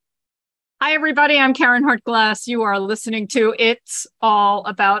Hi, everybody. I'm Karen Hart-Glass. You are listening to It's All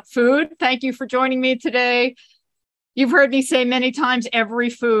About Food. Thank you for joining me today. You've heard me say many times, every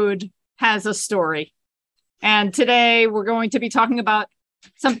food has a story. And today we're going to be talking about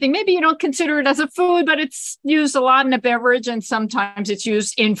something maybe you don't consider it as a food, but it's used a lot in a beverage, and sometimes it's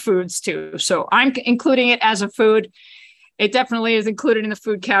used in foods too. So I'm including it as a food. It definitely is included in the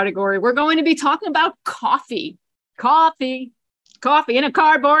food category. We're going to be talking about coffee. Coffee in a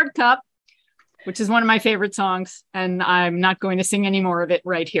cardboard cup, which is one of my favorite songs, and I'm not going to sing any more of it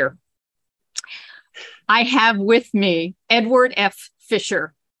right here. I have with me Edward F.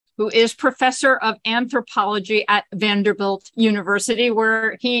 Fisher, who is professor of anthropology at Vanderbilt University,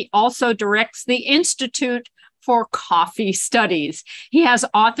 where he also directs the Institute for Coffee Studies. He has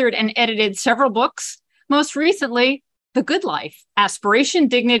authored and edited several books, most recently, The Good Life, Aspiration,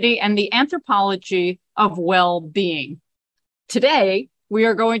 Dignity, and the Anthropology of Well-Being. Today, we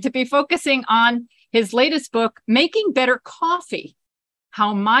are going to be focusing on his latest book, Making Better Coffee,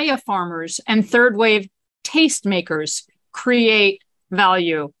 How Maya Farmers and Third Wave Tastemakers Create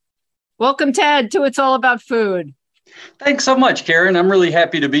Value. Welcome, Ted, to It's All About Food. Thanks so much, Karen. I'm really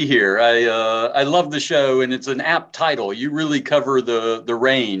happy to be here. I love the show, and it's an apt title. You really cover the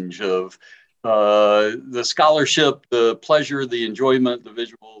range of the scholarship, the pleasure, the enjoyment, the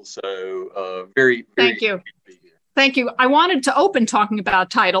visuals. So very Thank you. Thank you. I wanted to open talking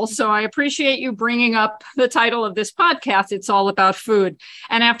about titles, so I appreciate you bringing up the title of this podcast, It's All About Food.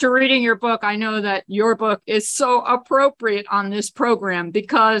 And after reading your book, I know that your book is so appropriate on this program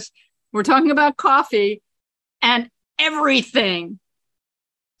because we're talking about coffee, and everything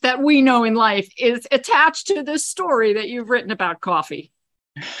that we know in life is attached to this story that you've written about coffee.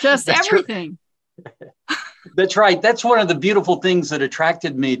 Just everything. That's right. That's one of the beautiful things that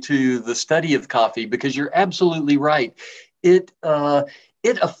attracted me to the study of coffee, because you're absolutely right. It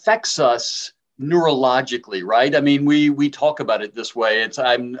affects us neurologically, right? I mean, we talk about it this way.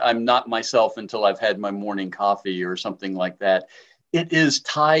 I'm not myself until I've had my morning coffee or something like that. It is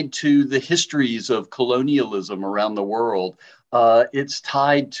tied to the histories of colonialism around the world. It's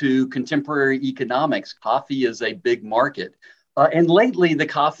tied to contemporary economics. Coffee is a big market. And lately, the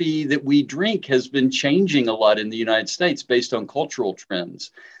coffee that we drink has been changing a lot in the United States based on cultural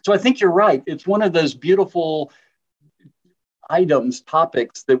trends. So I think you're right. It's one of those beautiful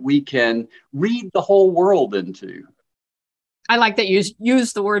topics that we can read the whole world into. I like that you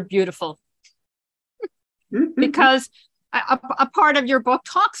use the word beautiful because a part of your book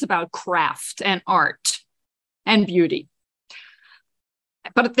talks about craft and art and beauty.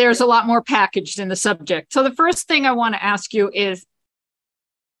 But there's a lot more packaged in the subject. So the first thing I want to ask you is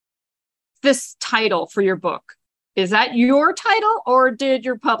this title for your book. Is that your title, or did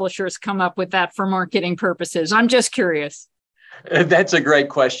your publishers come up with that for marketing purposes? I'm just curious. That's a great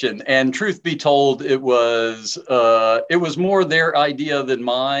question. And truth be told, it was more their idea than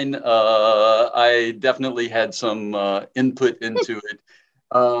mine. I definitely had some input into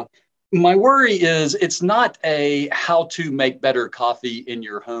it. My worry is it's not a how to make better coffee in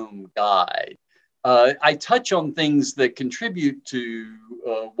your home guide. I touch on things that contribute to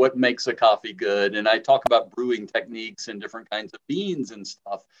what makes a coffee good. And I talk about brewing techniques and different kinds of beans and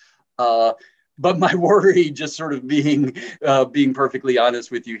stuff. But my worry, just sort of being perfectly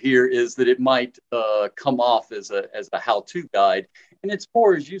honest with you here, is that it might come off as a how-to guide. And it's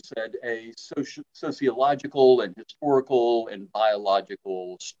more, as you said, a sociological and historical and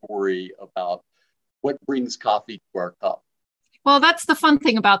biological story about what brings coffee to our cup. Well, that's the fun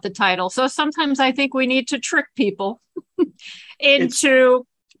thing about the title. So sometimes I think we need to trick people into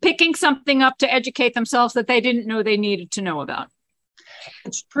picking something up to educate themselves that they didn't know they needed to know about.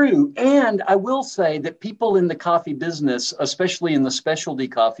 It's true. And I will say that people in the coffee business, especially in the specialty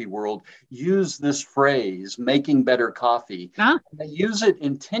coffee world, use this phrase, making better coffee. Huh? They use it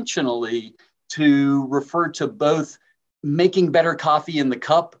intentionally to refer to both making better coffee in the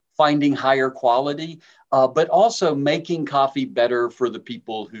cup, finding higher quality, but also making coffee better for the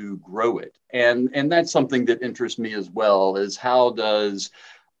people who grow it. And that's something that interests me as well, is how does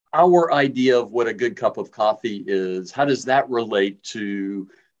our idea of what a good cup of coffee is, how does that relate to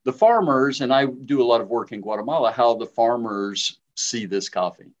the farmers? And I do a lot of work in Guatemala, how the farmers see this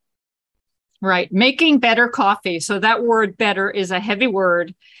coffee. Right. Making better coffee. So that word better is a heavy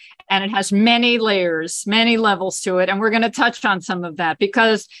word, and it has many layers, many levels to it. And we're going to touch on some of that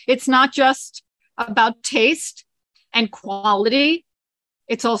because it's not just about taste and quality.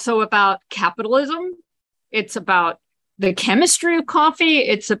 It's also about capitalism. It's about the chemistry of coffee.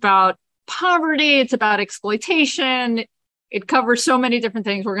 It's about poverty. It's about exploitation. It covers so many different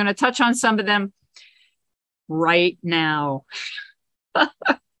things. We're going to touch on some of them right now.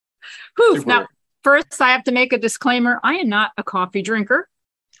 Poof. Now, first, I have to make a disclaimer. I am not a coffee drinker.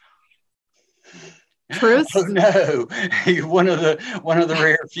 Truth? Oh no, you're one of the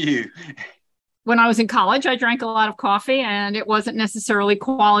rare few. When I was in college, I drank a lot of coffee, and it wasn't necessarily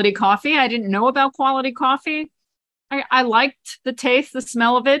quality coffee. I didn't know about quality coffee. I liked the taste, the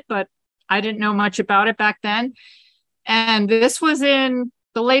smell of it, but I didn't know much about it back then. And this was in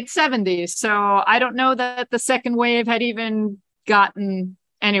the late 70s. So I don't know that the second wave had even gotten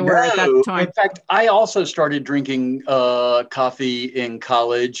anywhere at that time. In fact, I also started drinking coffee in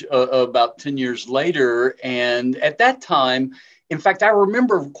college about 10 years later. And at that time, in fact, I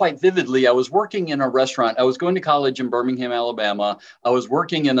remember quite vividly, I was working in a restaurant. I was going to college in Birmingham, Alabama. I was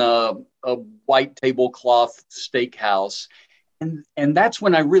working in a white tablecloth steakhouse. And that's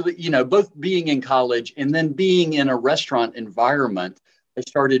when I really, both being in college and then being in a restaurant environment, I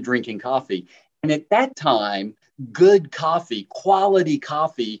started drinking coffee. And at that time, good coffee, quality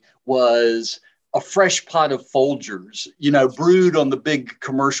coffee was a fresh pot of Folgers, brewed on the big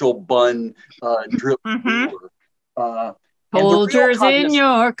commercial bun drip brewer. Folgers in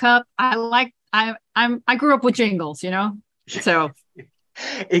your cup. I grew up with jingles, so.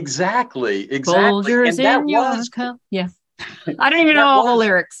 Exactly. Folgers in your cup. Yeah. I don't even know all the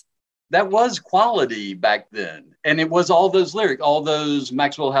lyrics. That was quality back then. And it was all those lyrics, all those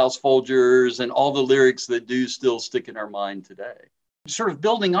Maxwell House Folgers and all the lyrics that do still stick in our mind today. Sort of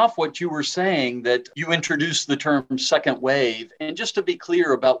building off what you were saying, that you introduced the term second wave. And just to be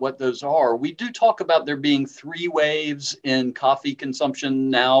clear about what those are, we do talk about there being 3 waves in coffee consumption.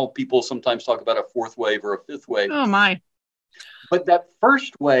 Now people sometimes talk about a 4th wave or a 5th wave. Oh my. But that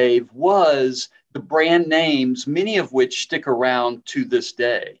first wave was the brand names, many of which stick around to this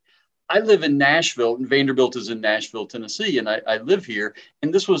day. I live in Nashville, and Vanderbilt is in Nashville, Tennessee, and I live here.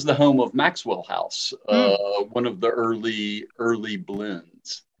 And this was the home of Maxwell House, one of the early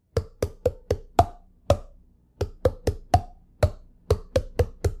blends.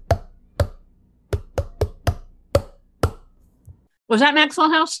 Was that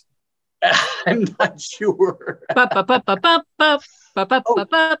Maxwell House? I'm not sure.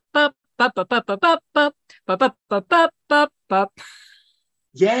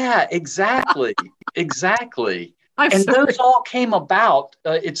 Yeah, exactly. And those all came about.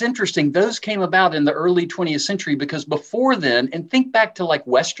 It's interesting. Those came about in the early 20th century because before then, and think back to like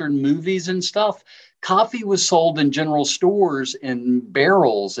Western movies and stuff, coffee was sold in general stores in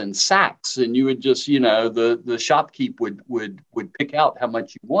barrels and sacks. And you would just, the shopkeep would pick out how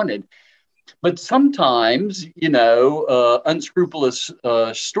much you wanted. But sometimes, unscrupulous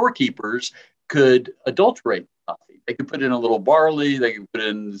storekeepers could adulterate coffee. They could put in a little barley, they could put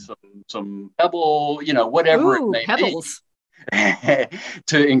in some pebble, whatever it may pebbles. be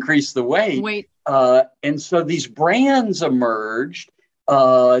to increase the weight. And so these brands emerged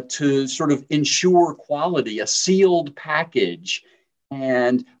to sort of ensure quality, a sealed package.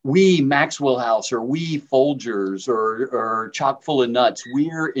 And we, Maxwell House, or we, Folgers, or Chock full of nuts,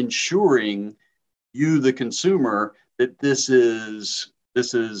 we're ensuring you, the consumer, that this is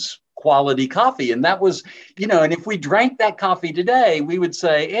quality coffee. And that was, and if we drank that coffee today, we would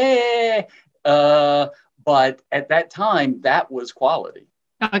say, but at that time, that was quality.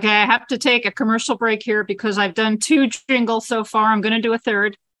 Okay, I have to take a commercial break here because I've done 2 jingles so far. I'm going to do a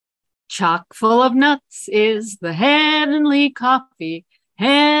third. Chock full of nuts is the heavenly coffee,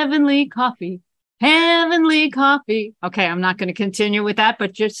 heavenly coffee, heavenly coffee. Okay, I'm not going to continue with that,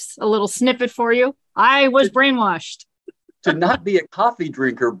 but just a little snippet for you. I was brainwashed. To not be a coffee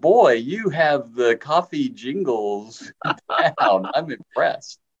drinker, boy, you have the coffee jingles down. I'm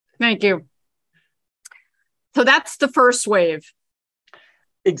impressed. Thank you. So that's the first wave.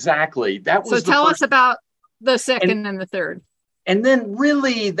 Exactly. That was. So tell us about the second and the third. And then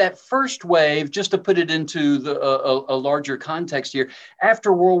really that first wave, just to put it into a larger context here,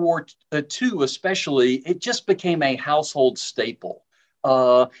 after World War II especially, it just became a household staple.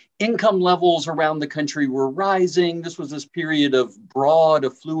 Income levels around the country were rising. This was this period of broad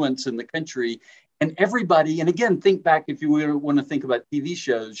affluence in the country. And everybody, and again, think back if you want to think about TV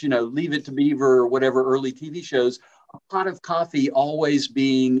shows, Leave It to Beaver or whatever early TV shows, a pot of coffee always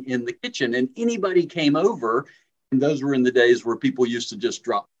being in the kitchen. And anybody came over, and those were in the days where people used to just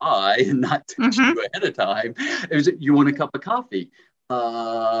drop by and not text you ahead of time. It was, you want a cup of coffee?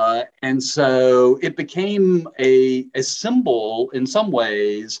 And so it became a symbol in some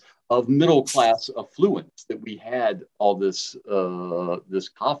ways of middle class affluence that we had all this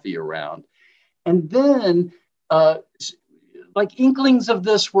coffee around. And then like inklings of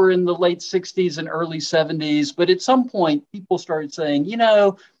this were in the late 60s and early 70s. But at some point, people started saying,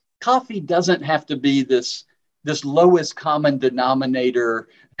 coffee doesn't have to be this this lowest common denominator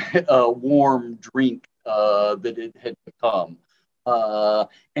warm drink that it had become.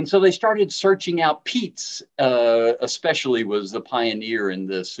 And so they started searching out. Peet's, especially, was the pioneer in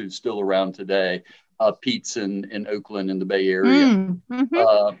this, who's still around today. Peet's in Oakland in the Bay Area.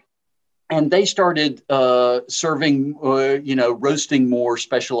 Mm-hmm. And they started serving, roasting more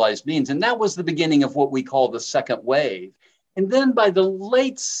specialized beans. And that was the beginning of what we call the second wave. And then by the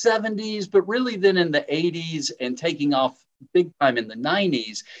late 70s, but really then in the 80s and taking off big time in the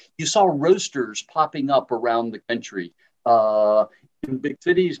 90s, you saw roasters popping up around the country. In big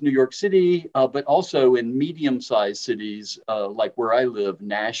cities, New York City, but also in medium-sized cities like where I live,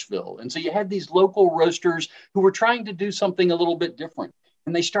 Nashville. And so you had these local roasters who were trying to do something a little bit different.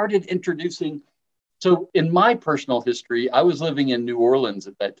 And they started introducing. So in my personal history, I was living in New Orleans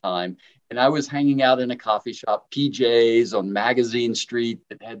at that time, and I was hanging out in a coffee shop, PJ's on Magazine Street,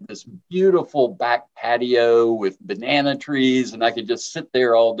 that had this beautiful back patio with banana trees, and I could just sit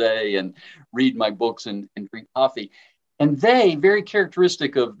there all day and read my books and drink coffee. And they, very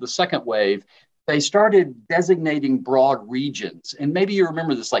characteristic of the second wave, they started designating broad regions. And maybe you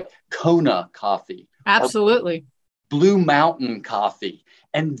remember this, like Kona coffee. Absolutely. Blue Mountain coffee.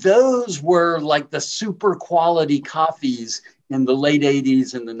 And those were like the super quality coffees in the late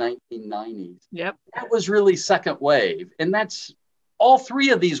 80s and the 1990s. Yep. That was really second wave. And that's all three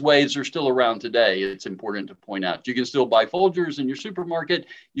of these waves are still around today. It's important to point out. You can still buy Folgers in your supermarket.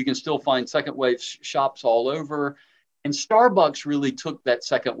 You can still find second wave shops all over. And Starbucks really took that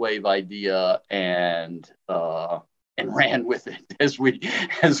second wave idea and ran with it, as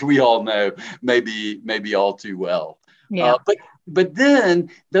we all know, maybe all too well. Yeah. But then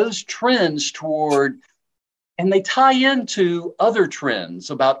those trends and they tie into other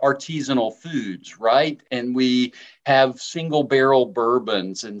trends about artisanal foods, right? And we have single barrel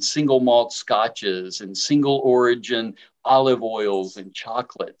bourbons and single malt scotches and single origin olive oils and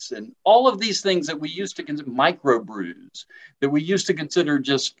chocolates and all of these things that we used to consider microbrews, that we used to consider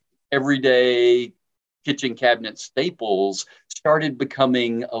just everyday kitchen cabinet staples, started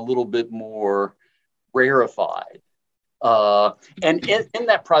becoming a little bit more rarefied. And in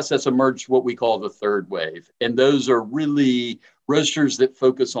that process emerged what we call the third wave. And those are really roasters that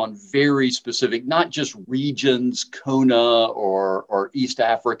focus on very specific, not just regions, Kona or East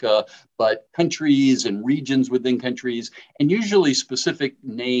Africa, but countries and regions within countries, and usually specific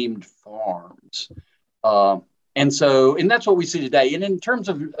named farms. And that's what we see today. And in terms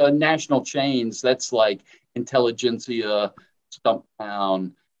of national chains, that's like Intelligentsia,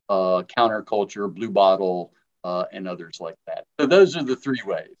 Stumptown, Counterculture, Blue Bottle, and others like that. So those are the three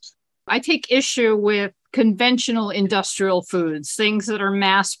waves. I take issue with conventional industrial foods, things that are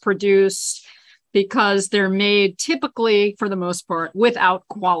mass produced because they're made typically, for the most part, without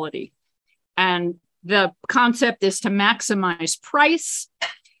quality. And the concept is to maximize price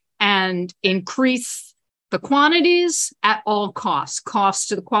and increase the quantities at all costs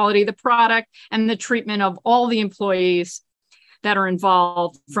to the quality of the product and the treatment of all the employees that are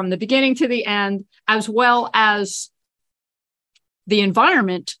involved from the beginning to the end, as well as the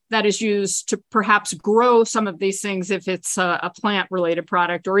environment that is used to perhaps grow some of these things, if it's a plant-related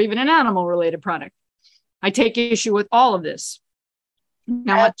product or even an animal-related product. I take issue with all of this.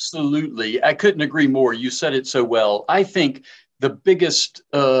 Now, absolutely. I couldn't agree more. You said it so well. I think the biggest,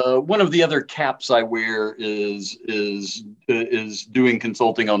 one of the other caps I wear is doing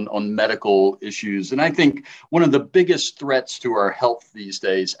consulting on medical issues. And I think one of the biggest threats to our health these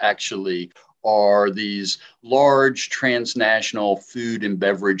days actually are these large transnational food and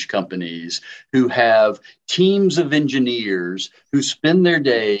beverage companies who have teams of engineers who spend their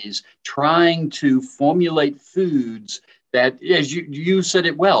days trying to formulate foods that, as you said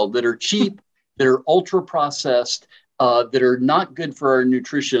it well, that are cheap, that are ultra processed, that are not good for our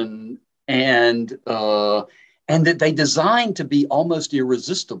nutrition, and that they design to be almost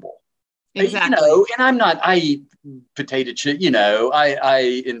irresistible. Exactly. And I eat potato chip,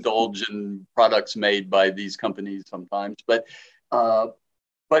 I indulge in products made by these companies sometimes, but I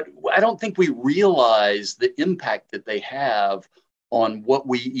don't think we realize the impact that they have on what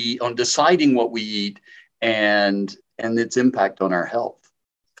we eat, on deciding what we eat, and its impact on our health.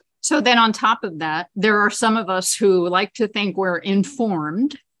 So then on top of that, there are some of us who like to think we're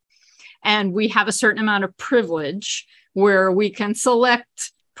informed and we have a certain amount of privilege where we can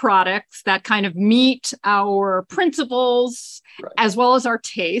select products that kind of meet our principles, right, as well as our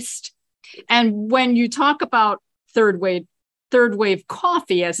taste. And when you talk about third wave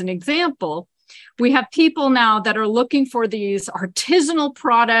coffee as an example, we have people now that are looking for these artisanal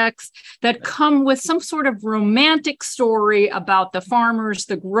products that come with some sort of romantic story about the farmers,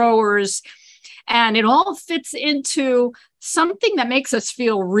 the growers, And it all fits into something that makes us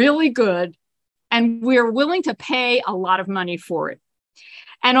feel really good. And we're willing to pay a lot of money for it.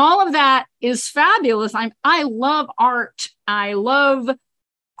 And all of that is fabulous. I love art. I love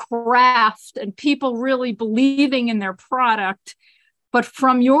craft and people really believing in their product. But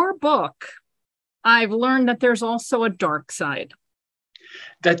from your book, I've learned that there's also a dark side.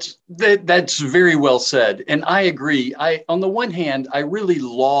 That's very well said, and I agree. On the one hand, I really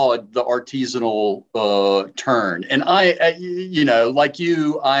laud the artisanal turn, and like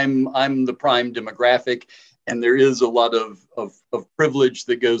you, I'm the prime demographic, and there is a lot of privilege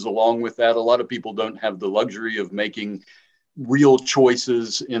that goes along with that. A lot of people don't have the luxury of making real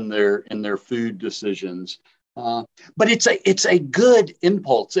choices in their food decisions. But it's a good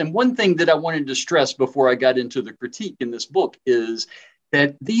impulse. And one thing that I wanted to stress before I got into the critique in this book is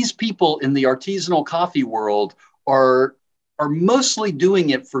that these people in the artisanal coffee world are mostly doing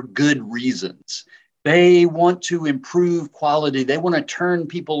it for good reasons. They want to improve quality. They want to turn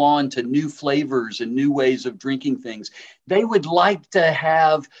people on to new flavors and new ways of drinking things. They would like to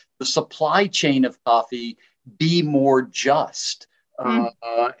have the supply chain of coffee be more just.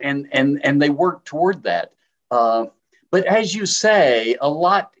 And they work toward that. But as you say, a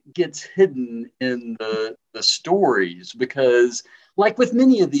lot gets hidden in the stories because, like with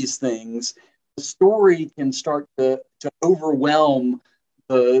many of these things, the story can start to overwhelm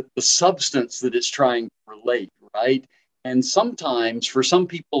the substance that it's trying to relate, right? And sometimes for some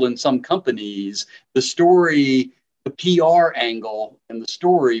people in some companies, the story, the PR angle and the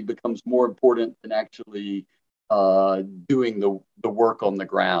story becomes more important than actually doing the work on the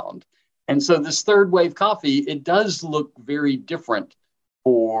ground. And so this third wave coffee, it does look very different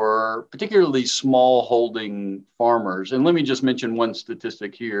for particularly small holding farmers. And let me just mention one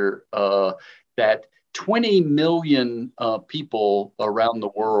statistic here, that 20 million people around the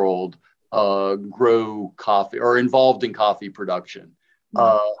world grow coffee or are involved in coffee production.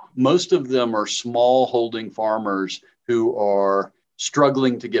 Most of them are small holding farmers who are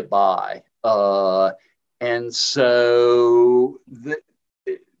struggling to get by. And so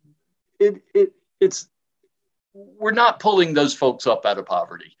it's we're not pulling those folks up out of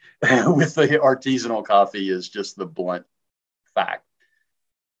poverty with the artisanal coffee is just the blunt fact.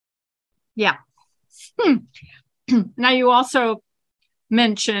 Yeah. Now, you also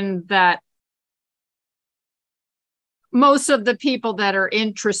mentioned that most of the people that are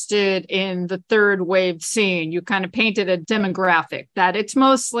interested in the third wave scene, you kind of painted a demographic that it's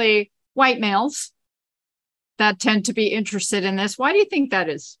mostly white males that tend to be interested in this. Why do you think that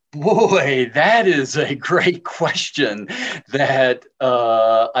is? Boy, that is a great question that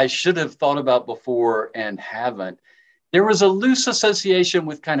I should have thought about before and haven't. There was a loose association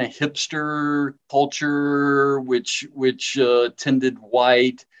with kind of hipster culture, which tended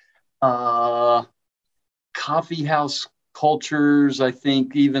white. Coffee house cultures, I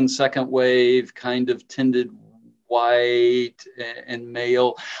think even second wave kind of tended white and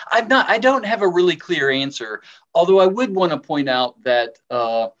male. I don't have a really clear answer, although I would want to point out that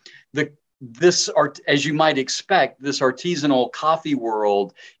as you might expect, this artisanal coffee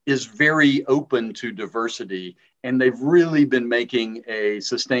world is very open to diversity, and they've really been making a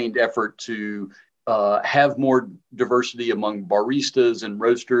sustained effort to have more diversity among baristas and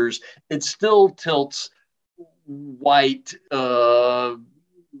roasters. It still tilts white,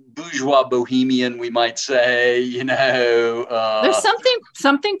 bourgeois bohemian, we might say, there's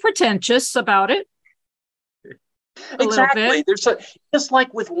something pretentious about it. Exactly. There's just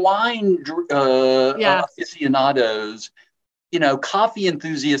like with wine aficionados, coffee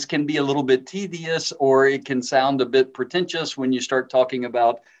enthusiasts can be a little bit tedious, or it can sound a bit pretentious when you start talking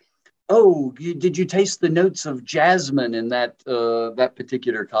about, did you taste the notes of jasmine in that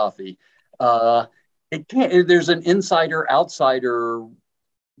particular coffee? It can't. There's an insider-outsider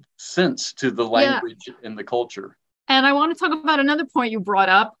sense to the language and the culture. And I want to talk about another point you brought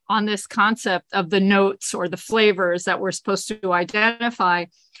up on this concept of the notes or the flavors that we're supposed to identify,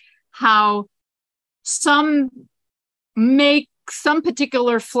 how some make some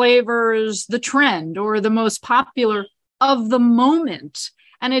particular flavors the trend or the most popular of the moment.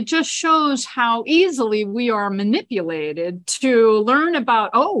 And it just shows how easily we are manipulated to learn about,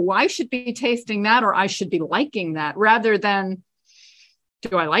 I should be tasting that, or I should be liking that, rather than,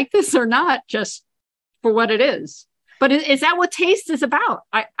 do I like this or not, just for what it is. But is that what taste is about?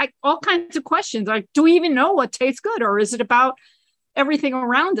 I all kinds of questions. Like, do we even know what tastes good, or is it about everything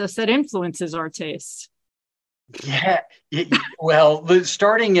around us that influences our taste? Yeah. Well,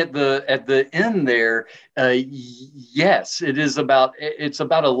 starting at the end there, yes, it's about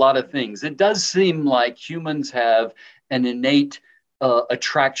a lot of things. It does seem like humans have an innate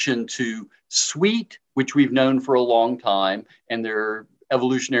attraction to sweet, which we've known for a long time, and there are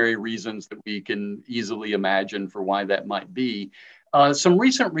evolutionary reasons that we can easily imagine for why that might be. Some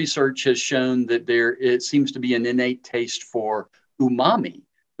recent research has shown that it seems to be an innate taste for umami,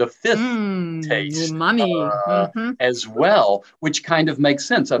 the fifth taste, umami. as well, which kind of makes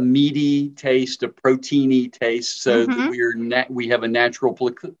sense. A meaty taste, a proteiny taste, so that we have a natural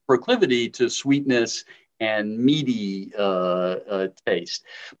proclivity to sweetness and meaty taste.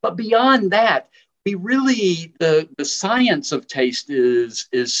 But beyond that, we really, the science of taste is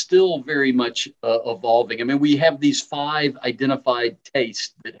still very much evolving. I mean, we have these 5 identified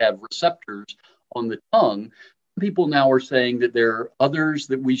tastes that have receptors on the tongue. People now are saying that there are others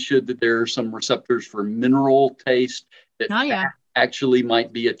that there are some receptors for mineral taste that actually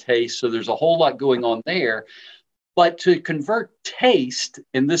might be a taste. So there's a whole lot going on there. But to convert taste,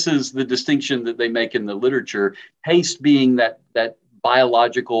 and this is the distinction that they make in the literature, taste being that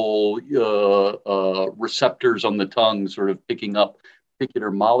biological receptors on the tongue sort of picking up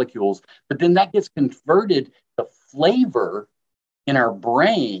particular molecules, but then that gets converted to flavor in our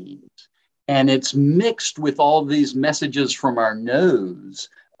brains, and it's mixed with all these messages from our nose,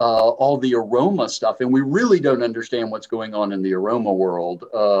 all the aroma stuff, and we really don't understand what's going on in the aroma world.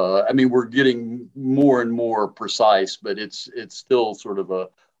 I mean, we're getting more and more precise, but it's still sort of a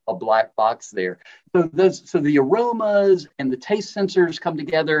black box there. So the aromas and the taste sensors come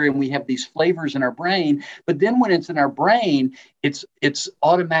together, and we have these flavors in our brain. But then when it's in our brain, it's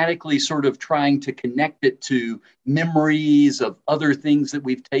automatically sort of trying to connect it to memories of other things that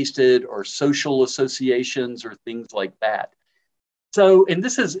we've tasted or social associations or things like that. So, and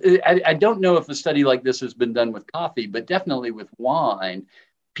this is, I don't know if a study like this has been done with coffee, but definitely with wine,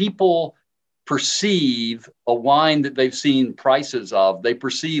 people perceive a wine that they've seen prices of, they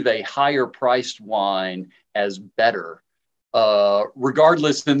perceive a higher priced wine as better,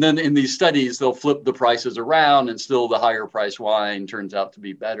 regardless. And then in these studies, they'll flip the prices around and still the higher priced wine turns out to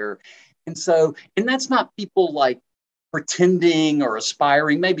be better. And so, and that's not people like pretending or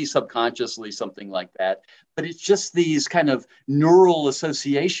aspiring, maybe subconsciously, something like that. But it's just these kind of neural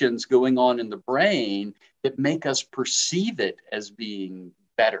associations going on in the brain that make us perceive it as being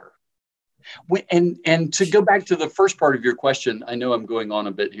better. And to go back to the first part of your question, I know I'm going on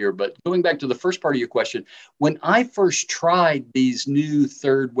a bit here, but going back to the first part of your question, when I first tried these new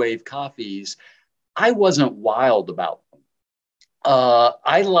third wave coffees, I wasn't wild about them.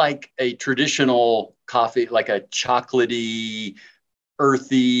 I like a traditional coffee, like a chocolatey,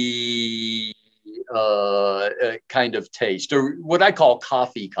 earthy kind of taste, or what I call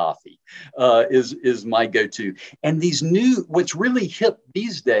coffee is my go-to. And these what's really hip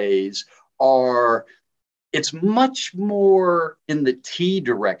these days it's much more in the tea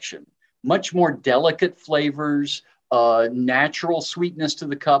direction, much more delicate flavors, natural sweetness to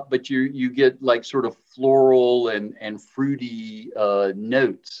the cup, but you get like sort of floral and fruity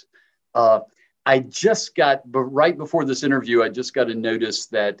notes. I just got, but right before this interview, I just got a notice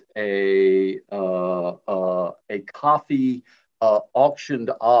that a coffee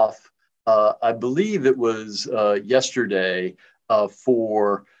auctioned off, I believe it was yesterday,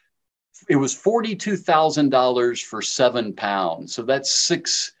 it was $42,000 for 7 pounds. So that's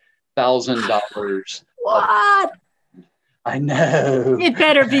 $6,000. What? I know. It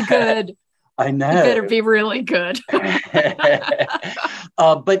better be good. I know. It better be really good.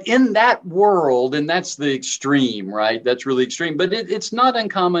 But in that world, and that's the extreme, right? That's really extreme. But it's not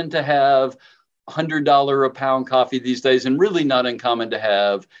uncommon to have $100 a pound coffee these days, and really not uncommon to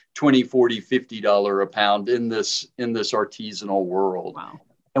have $20, $40, $50 a pound in this artisanal world. Wow.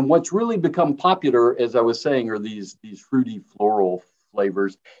 And what's really become popular, as I was saying, are these fruity floral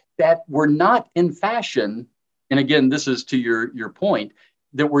flavors that were not in fashion. And again, this is to your point,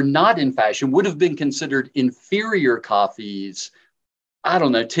 that were not in fashion, would have been considered inferior coffees, I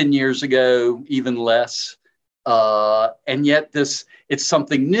don't know, 10 years ago, even less. And yet it's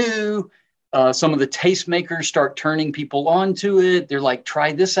something new. Some of the tastemakers start turning people onto it. They're like,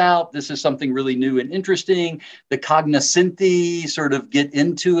 try this out. This is something really new and interesting. The cognoscenti sort of get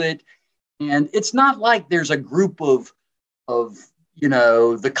into it. And it's not like there's a group of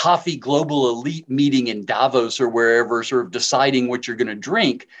the coffee global elite meeting in Davos or wherever, sort of deciding what you're going to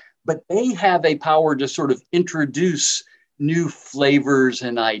drink, but they have a power to sort of introduce new flavors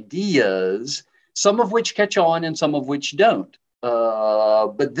and ideas, some of which catch on and some of which don't.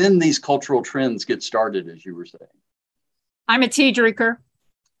 But then these cultural trends get started, as you were saying. I'm a tea drinker.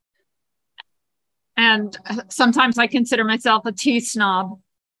 And sometimes I consider myself a tea snob.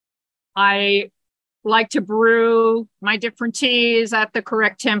 I like to brew my different teas at the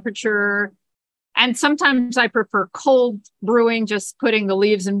correct temperature And sometimes I prefer cold brewing, just putting the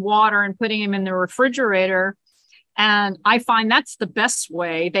leaves in water and putting them in the refrigerator. And I find that's the best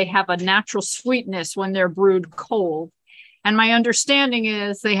way. They have a natural sweetness when they're brewed cold. And my understanding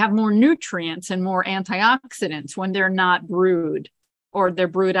is they have more nutrients and more antioxidants when they're not brewed, or they're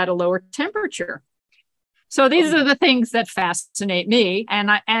brewed at a lower temperature. So these are the things that fascinate me.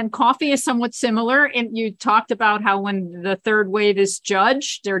 And coffee is somewhat similar. And you talked about how when the third wave is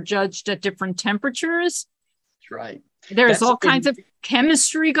judged, they're judged at different temperatures. That's right. There's all kinds of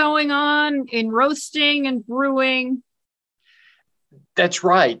chemistry going on in roasting and brewing. That's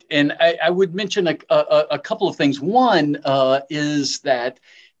right. And I would mention a couple of things. One is that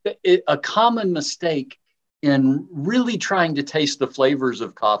a common mistake in really trying to taste the flavors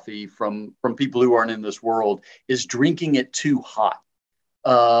of coffee from people who aren't in this world is drinking it too hot.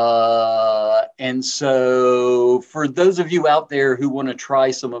 And so for those of you out there who want to try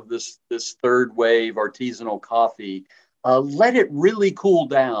some of this third wave artisanal coffee, let it really cool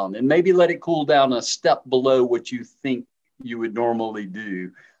down, and maybe let it cool down a step below what you think you would normally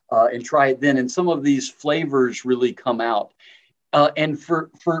do, and try it then. And some of these flavors really come out. And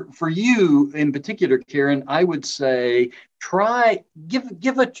for you in particular, Karen, I would say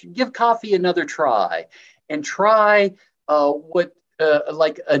give coffee another try, and try what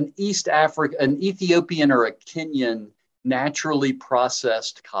like an an Ethiopian or a Kenyan naturally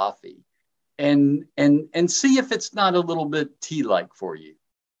processed coffee, and see if it's not a little bit tea-like for you.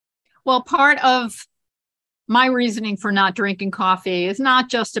 Well, part of my reasoning for not drinking coffee is not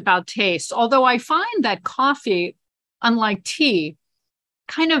just about taste, although I find that coffee, unlike tea,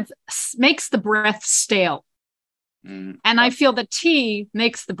 kind of makes the breath stale. And I feel that tea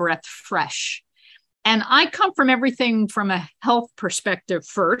makes the breath fresh. And I come from everything from a health perspective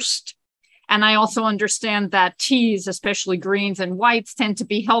first. And I also understand that teas, especially greens and whites, tend to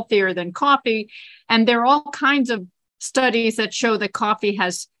be healthier than coffee. And there are all kinds of studies that show that coffee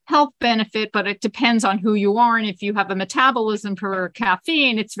has health benefit, but it depends on who you are. And if you have a metabolism for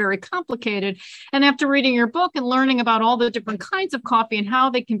caffeine, it's very complicated. And after reading your book and learning about all the different kinds of coffee and how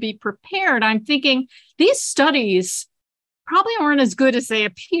they can be prepared, I'm thinking these studies probably aren't as good as they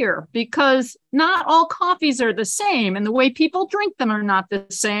appear, because not all coffees are the same, and the way people drink them are not the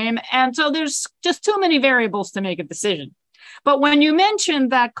same. And so there's just too many variables to make a decision. But when you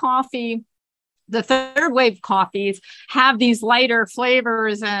mentioned that coffee, the third wave coffees have these lighter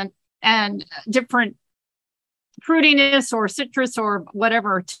flavors and different fruitiness or citrus or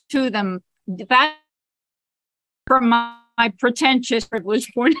whatever to them, that from my pretentious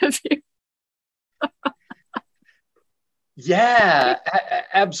privileged point of view. Yeah,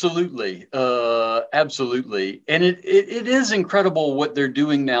 absolutely. Absolutely. And it is incredible what they're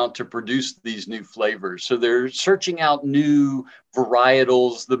doing now to produce these new flavors. So they're searching out new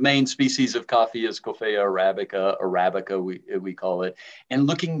varietals. The main species of coffee is Coffea Arabica, we call it, and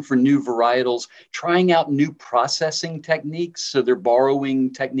looking for new varietals, trying out new processing techniques. So they're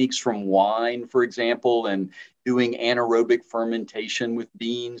borrowing techniques from wine, for example, and doing anaerobic fermentation with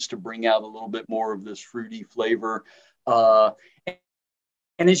beans to bring out a little bit more of this fruity flavor.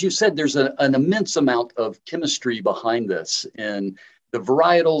 And as you said, there's an immense amount of chemistry behind this, and the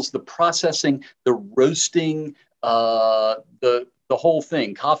varietals, the processing, the roasting, the whole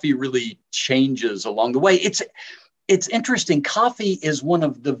thing. Coffee really changes along the way. It's interesting. Coffee is one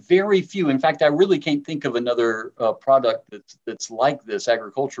of the very few. In fact, I really can't think of another product that's like this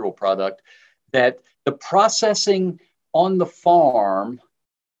agricultural product, that the processing on the farm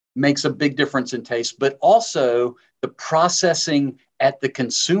makes a big difference in taste, but also the processing at the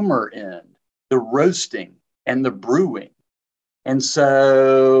consumer end, the roasting and the brewing. And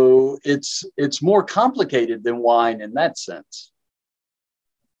so it's more complicated than wine in that sense.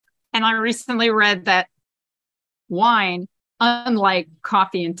 And I recently read that wine, unlike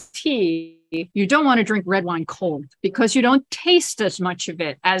coffee and tea, you don't want to drink red wine cold because you don't taste as much of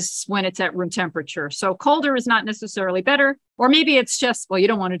it as when it's at room temperature. So colder is not necessarily better. Or maybe it's just, well, you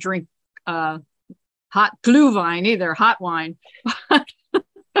don't want to drink hot Glühwein either, hot wine.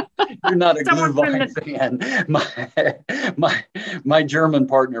 You're not a Glühwein fan. My German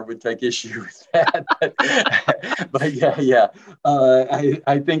partner would take issue with that. But yeah.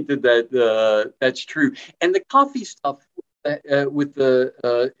 I think that's true. And the coffee stuff with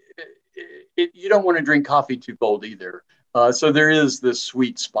the you don't want to drink coffee too cold either. So there is this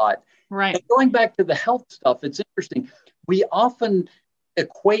sweet spot. Right. And going back to the health stuff, it's interesting. We often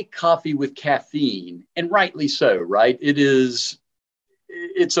equate coffee with caffeine, and rightly so, right? It's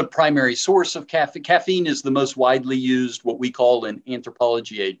a primary source of caffeine. Caffeine is the most widely used, what we call in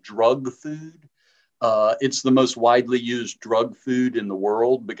anthropology, a drug food. It's the most widely used drug food in the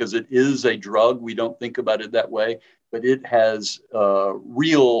world because it is a drug. We don't think about it that way, but it has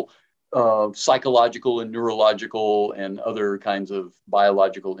real psychological and neurological and other kinds of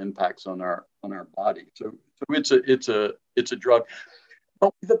biological impacts on our body. So it's a drug.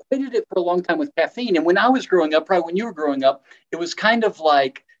 But we've equated it for a long time with caffeine. And when I was growing up, probably when you were growing up, it was kind of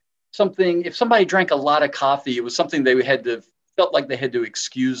like something, if somebody drank a lot of coffee, it was something they felt like they had to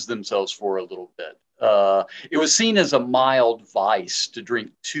excuse themselves for a little bit. It was seen as a mild vice to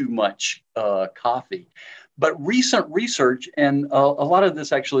drink too much coffee. But recent research, and a lot of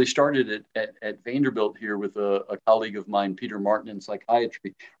this actually started at Vanderbilt here with a colleague of mine, Peter Martin, in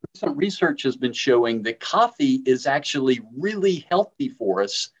psychiatry. Recent research has been showing that coffee is actually really healthy for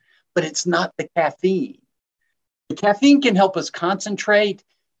us, but it's not the caffeine. The caffeine can help us concentrate.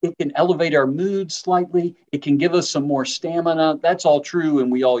 It can elevate our mood slightly. It can give us some more stamina. That's all true,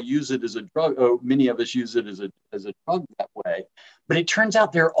 and we all use it as a drug. Oh, many of us use it as a drug that way. But it turns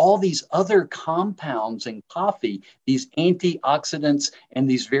out there are all these other compounds in coffee, these antioxidants and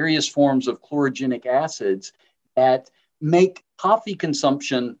these various forms of chlorogenic acids that make coffee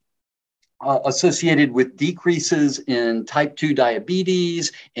consumption associated with decreases in type 2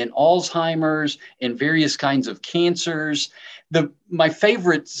 diabetes, in Alzheimer's, in various kinds of cancers. My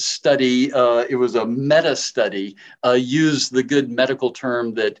favorite study, it was a meta study, used the good medical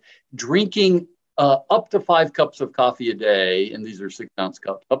term that drinking up to 5 cups of coffee a day, and these are 6-ounce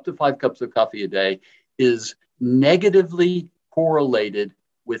cups, up to 5 cups of coffee a day is negatively correlated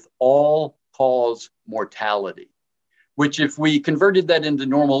with all-cause mortality, which if we converted that into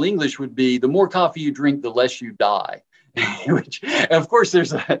normal English would be the more coffee you drink, the less you die, which of course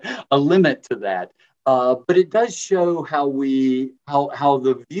there's a limit to that. But it does show how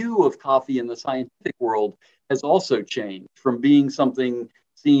the view of coffee in the scientific world has also changed from being something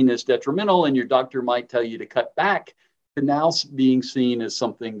seen as detrimental and your doctor might tell you to cut back to now being seen as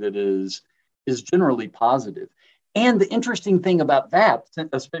something that is generally positive. And the interesting thing about that,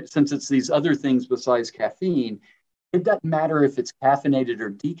 since it's these other things besides caffeine, it doesn't matter if it's caffeinated or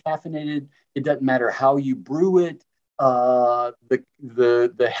decaffeinated. It doesn't matter how you brew it.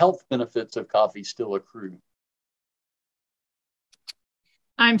 The health benefits of coffee still accrue.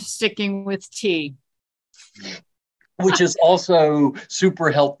 I'm sticking with tea. Which is also super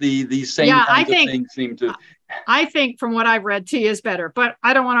healthy. These same kinds of things seem to... I think from what I've read, tea is better, but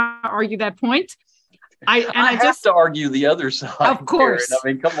I don't want to argue that point. I have to argue the other side. Of course. Karen. I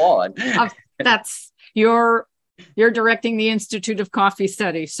mean, come on. That's you're directing the Institute of Coffee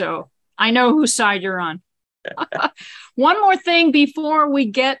Study, so I know whose side you're on. One more thing before we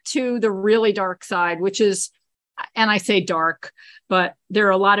get to the really dark side, which is, and I say dark, but there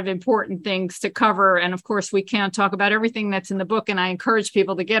are a lot of important things to cover. And of course, we can't talk about everything that's in the book. And I encourage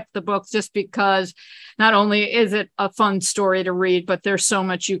people to get the book just because not only is it a fun story to read, but there's so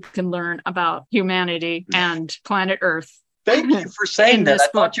much you can learn about humanity and planet Earth. Thank you for saying that. I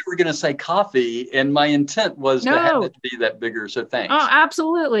thought you were going to say coffee, and my intent was to have it be that bigger, so thanks. Oh,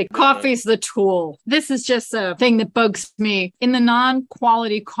 absolutely. Coffee's the tool. This is just a thing that bugs me. In the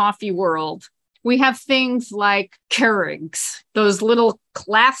non-quality coffee world, we have things like Keurigs, those little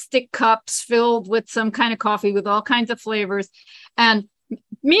plastic cups filled with some kind of coffee with all kinds of flavors. And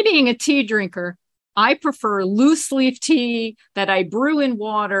me being a tea drinker, I prefer loose leaf tea that I brew in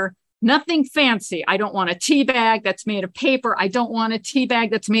water. Nothing fancy. I don't want a tea bag that's made of paper. I don't want a tea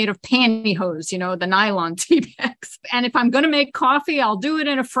bag that's made of pantyhose, the nylon tea bags. And if I'm going to make coffee, I'll do it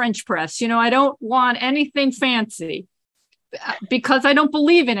in a French press. I don't want anything fancy because I don't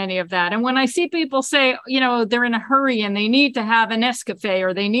believe in any of that. And when I see people say, they're in a hurry and they need to have an Nescafe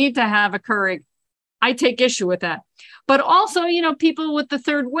or they need to have a Keurig, I take issue with that. But also, people with the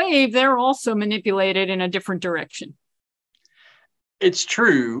third wave, they're also manipulated in a different direction. It's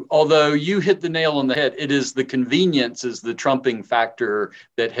true, although you hit the nail on the head. It is the convenience is the trumping factor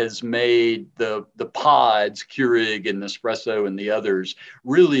that has made the pods, Keurig and Nespresso and the others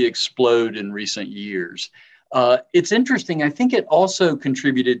really explode in recent years. It's interesting. I think it also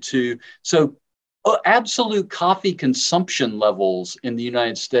contributed to, absolute coffee consumption levels in the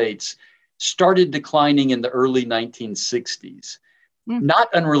United States started declining in the early 1960s.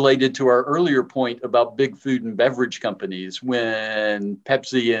 Not unrelated to our earlier point about big food and beverage companies when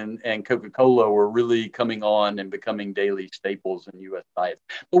Pepsi and Coca-Cola were really coming on and becoming daily staples in U.S. diets.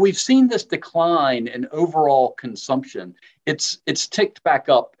 But we've seen this decline in overall consumption. It's ticked back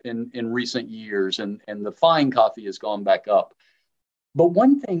up in recent years, and the fine coffee has gone back up. But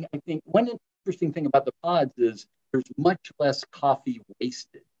one interesting thing about the pods is there's much less coffee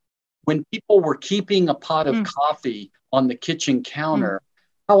wasted. When people were keeping a pot of coffee on the kitchen counter,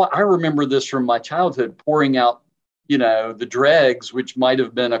 how I remember this from my childhood, pouring out, the dregs, which might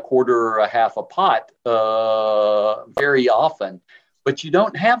have been a quarter or a half a pot, very often. But you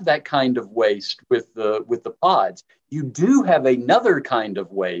don't have that kind of waste with the pods. You do have another kind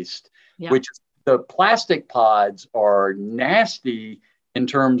of waste, which the plastic pods are nasty in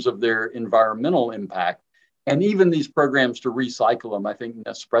terms of their environmental impact. And even these programs to recycle them, I think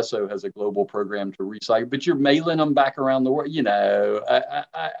Nespresso has a global program to recycle, but you're mailing them back around the world.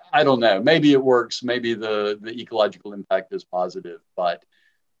 I don't know. Maybe it works. Maybe the ecological impact is positive, but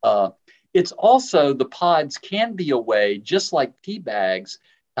it's also, the pods can be a way, just like tea bags,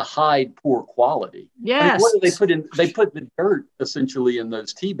 to hide poor quality. Yes. I mean, what do they put in? They put the dirt essentially in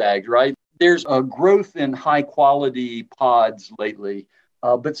those tea bags, right? There's a growth in high quality pods lately.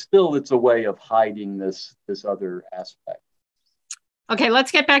 But still, it's a way of hiding this other aspect. Okay,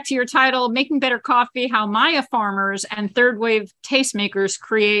 let's get back to your title, Making Better Coffee, How Maya Farmers and Third Wave Tastemakers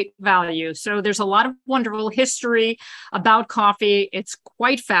Create Value. So there's a lot of wonderful history about coffee. It's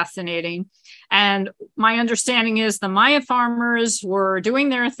quite fascinating. And my understanding is the Maya farmers were doing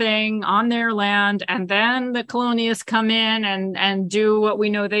their thing on their land, and then the colonialists come in and do what we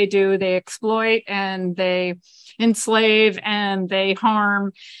know they do. They exploit and they enslave and they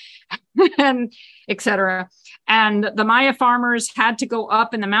harm and etc. And the Maya farmers had to go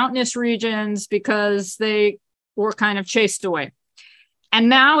up in the mountainous regions because they were kind of chased away. And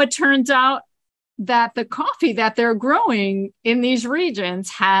now it turns out that the coffee that they're growing in these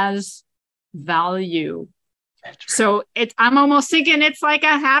regions has value. So I'm almost thinking it's like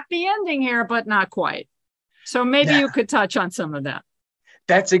a happy ending here, but not quite. So maybe you could touch on some of that.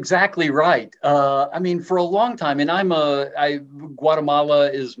 That's exactly right. I mean, for a long time, and Guatemala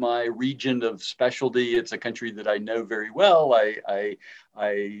is my region of specialty. It's a country that I know very well.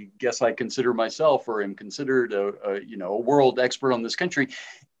 I guess I consider myself, or am considered, a world expert on this country.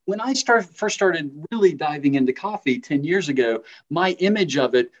 When I first started really diving into coffee 10 years ago, my image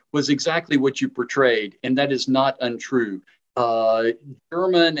of it was exactly what you portrayed, and that is not untrue.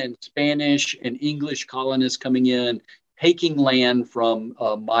 German and Spanish and English colonists coming in, taking land from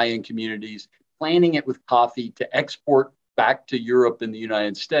Mayan communities, planting it with coffee to export back to Europe and the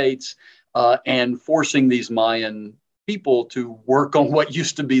United States, and forcing these Mayan people to work on what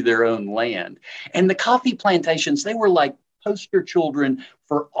used to be their own land. And the coffee plantations, they were like poster children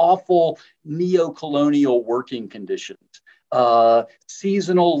for awful neo-colonial working conditions,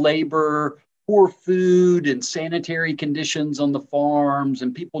 seasonal labor, poor food and sanitary conditions on the farms,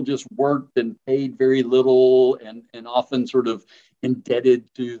 and people just worked and paid very little, and often sort of indebted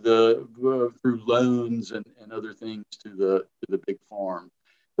to through loans and other things to the big farm.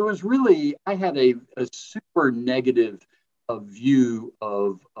 So it was really, I had a super negative view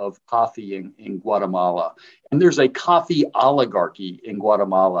of coffee in Guatemala. And there's a coffee oligarchy in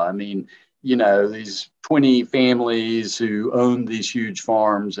Guatemala. I mean, these 20 families who owned these huge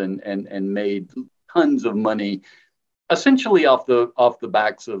farms and made tons of money, essentially off the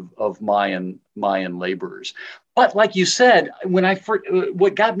backs of Mayan laborers. But like you said,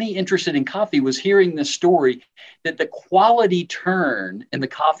 what got me interested in coffee was hearing this story that the quality turn in the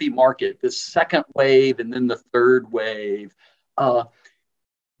coffee market, the second wave and then the third wave,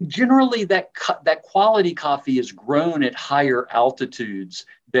 generally that quality coffee is grown at higher altitudes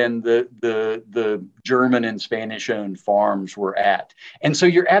than the German and Spanish owned farms were at. And so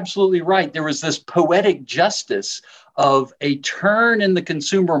you're absolutely right. There was this poetic justice of a turn in the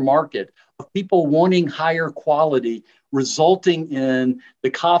consumer market of people wanting higher quality, resulting in the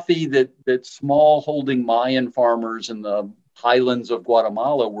coffee that small holding Mayan farmers in the highlands of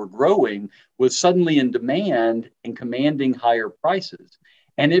Guatemala were growing was suddenly in demand and commanding higher prices.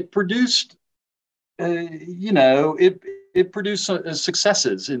 And it produced, it produced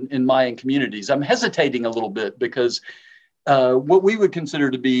successes in Mayan communities. I'm hesitating a little bit because what we would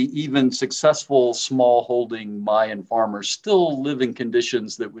consider to be even successful smallholding Mayan farmers still live in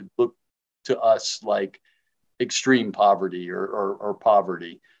conditions that would look to us like extreme poverty or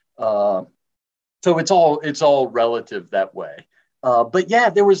poverty. So it's all relative that way. But yeah,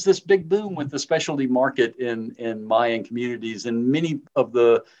 there was this big boom with the specialty market in Mayan communities, and many of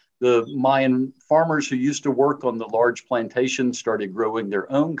the Mayan farmers who used to work on the large plantations started growing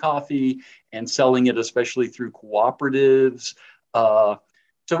their own coffee and selling it, especially through cooperatives. So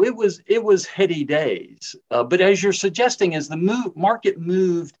it was heady days. But as you're suggesting, as the market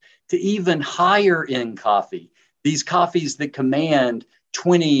moved to even higher end coffee, these coffees that command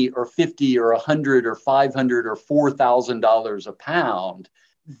 20 or 50 or 100 or 500 or $4,000 a pound,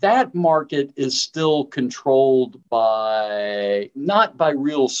 that market is still controlled not by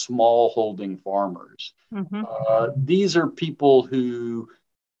real small holding farmers. Mm-hmm. These are people who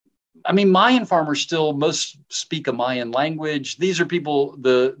I mean, Mayan farmers still most speak a Mayan language. These are people,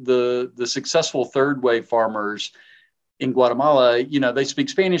 the successful third wave farmers in Guatemala, you know, they speak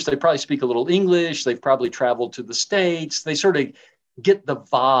Spanish. They probably speak a little English. They've probably traveled to the States. They sort of get the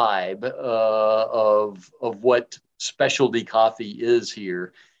vibe of what specialty coffee is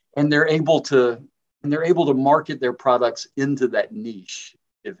here, and they're able to market their products into that niche,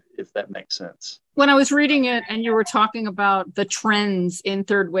 if that makes sense. When I was reading it and you were talking about the trends in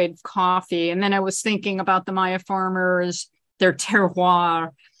third wave coffee, and then I was thinking about the Maya farmers, their terroir,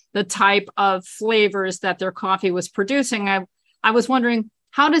 the type of flavors that their coffee was producing, I was wondering,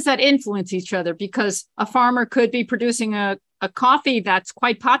 how does that influence each other? Because a farmer could be producing a coffee that's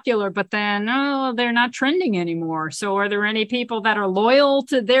quite popular, but then, they're not trending anymore. So are there any people that are loyal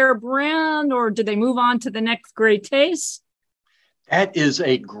to their brand, or do they move on to the next great taste? That is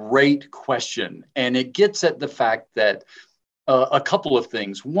a great question. And it gets at the fact that a couple of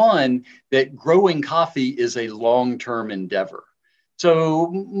things. One, that growing coffee is a long-term endeavor. So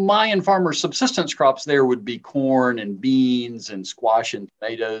Mayan farmers' subsistence crops there would be corn and beans and squash and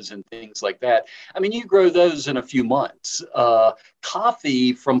tomatoes and things like that. I mean, you grow those in a few months.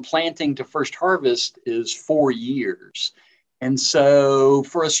 Coffee from planting to first harvest is 4 years. And so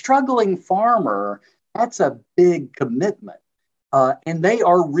for a struggling farmer, that's a big commitment. And they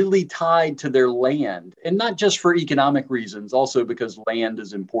are really tied to their land, and not just for economic reasons, also because land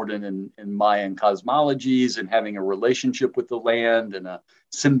is important in Mayan cosmologies, and having a relationship with the land and a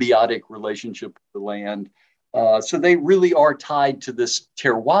symbiotic relationship with the land. So they really are tied to this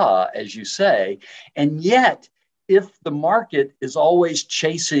terroir, as you say. And yet, if the market is always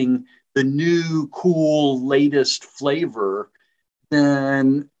chasing the new, cool, latest flavor,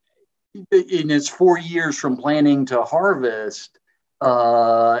 then in its 4 years from planting to harvest,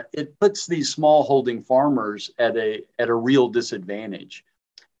 it puts these small holding farmers at a real disadvantage.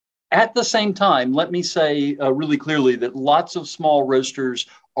 At the same time, let me say really clearly that lots of small roasters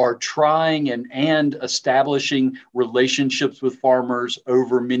are trying and establishing relationships with farmers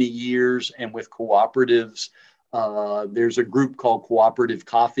over many years and with cooperatives. There's a group called Cooperative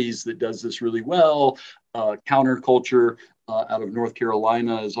Coffees that does this really well. Counterculture out of North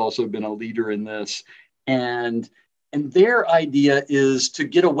Carolina has also been a leader in this. And their idea is to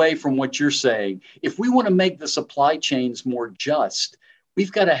get away from what you're saying. If we want to make the supply chains more just,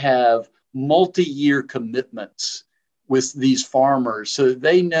 we've got to have multi-year commitments with these farmers so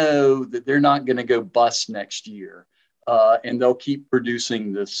they know that they're not going to go bust next year, and they'll keep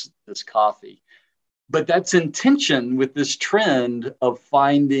producing this coffee. But that's in tension with this trend of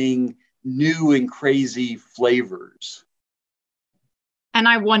finding new and crazy flavors. And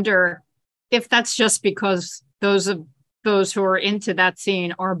I wonder if that's just because those who are into that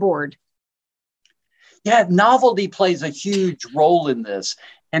scene are bored. Yeah, novelty plays a huge role in this,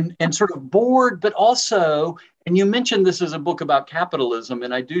 and sort of bored, but also, and you mentioned this as a book about capitalism,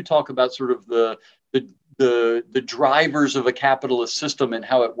 and I do talk about sort of the drivers of a capitalist system and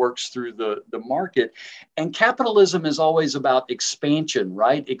how it works through the market. And capitalism is always about expansion,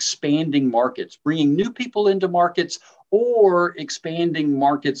 right? Expanding markets, bringing new people into markets, or expanding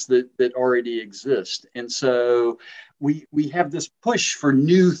markets that already exist. And so we have this push for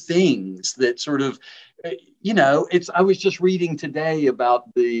new things that sort of, I was just reading today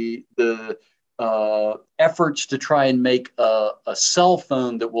about the efforts to try and make a cell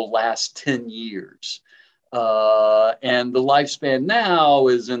phone that will last 10 years. And the lifespan now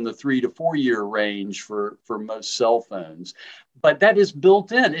is in the 3 to 4 year range for most cell phones. But that is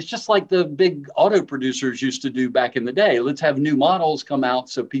built in. It's just like the big auto producers used to do back in the day. Let's have new models come out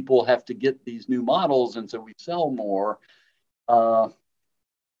so people have to get these new models, and so we sell more. I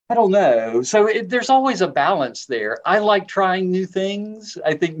don't know. So there's always a balance there. I like trying new things.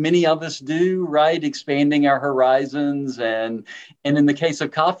 I think many of us do, right? Expanding our horizons. And in the case of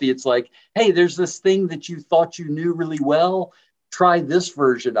coffee, it's like, hey, there's this thing that you thought you knew really well. Try this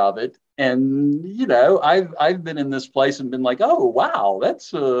version of it. And, I've been in this place and been like, oh, wow,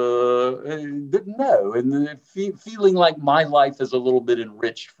 that's no. And feeling like my life is a little bit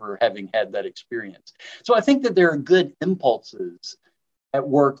enriched for having had that experience. So I think that there are good impulses at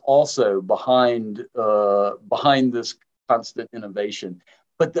work also behind this constant innovation.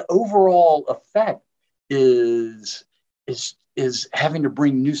 But the overall effect is having to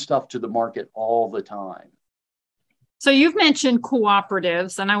bring new stuff to the market all the time. So you've mentioned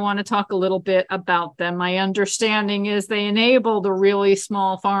cooperatives, and I want to talk a little bit about them. My understanding is they enable the really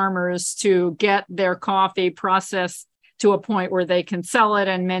small farmers to get their coffee processed to a point where they can sell it,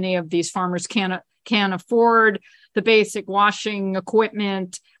 and many of these farmers can't afford the basic washing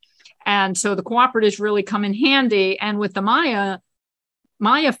equipment. And so the cooperatives really come in handy. And with the Maya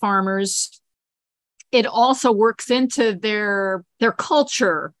Maya farmers, it also works into their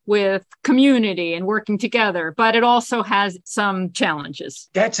culture with community and working together, but it also has some challenges.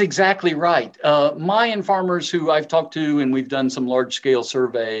 That's exactly right. Mayan farmers who I've talked to, and we've done some large scale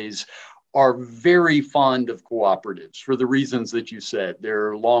surveys, are very fond of cooperatives for the reasons that you said. There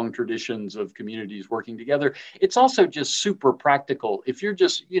are long traditions of communities working together. It's also just super practical. If you're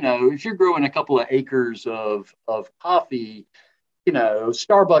just, if you're growing a couple of acres of coffee,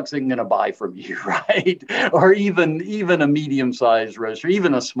 Starbucks isn't going to buy from you, right? Or even a medium-sized roaster,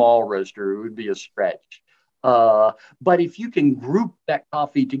 even a small roaster, it would be a stretch. But if you can group that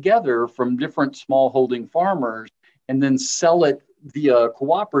coffee together from different smallholding farmers and then sell it via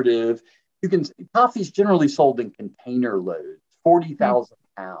cooperative, coffee's generally sold in container loads, 40,000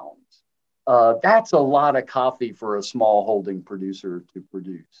 pounds. That's a lot of coffee for a smallholding producer to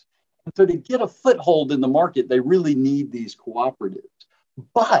produce. And so to get a foothold in the market, they really need these cooperatives.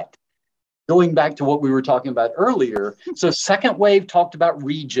 But going back to what we were talking about earlier, so second wave talked about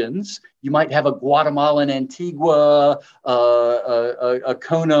regions. You might have a Guatemalan Antigua, a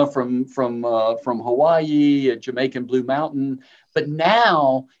Kona from Hawaii, a Jamaican Blue Mountain. But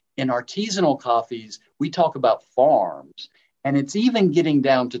now in artisanal coffees, we talk about farms. And it's even getting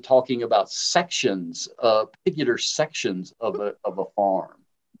down to talking about sections, particular sections of a farm.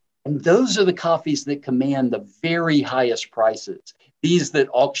 And those are the coffees that command the very highest prices. These that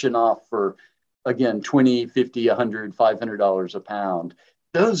auction off for, again, $20, $50, $100, $500 a pound.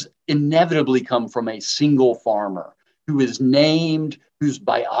 Those inevitably come from a single farmer who is named, whose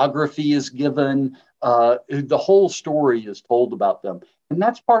biography is given, the whole story is told about them. And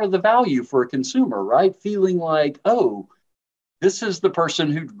that's part of the value for a consumer, right? Feeling like, oh, this is the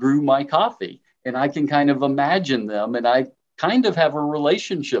person who grew my coffee. And I can kind of imagine them, and I kind of have a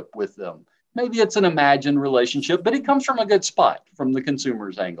relationship with them. Maybe it's an imagined relationship, but it comes from a good spot from the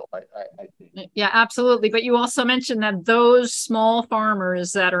consumer's angle, I think. Yeah, absolutely. But you also mentioned that those small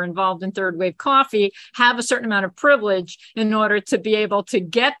farmers that are involved in third wave coffee have a certain amount of privilege in order to be able to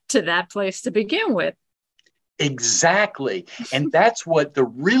get to that place to begin with. Exactly. And that's what the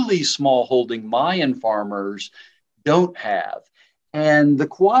really small holding Mayan farmers don't have. And the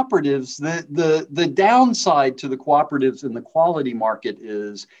cooperatives, the downside to the cooperatives in the quality market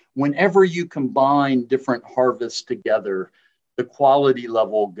is whenever you combine different harvests together, the quality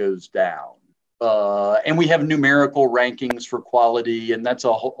level goes down. And we have numerical rankings for quality, and that's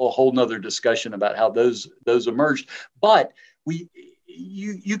a whole nother discussion about how those emerged. But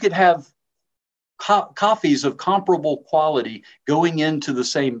you could have coffees of comparable quality going into the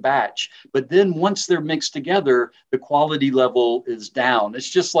same batch. But then once they're mixed together, the quality level is down. It's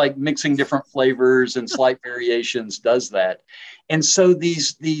just like mixing different flavors and slight variations does that. And so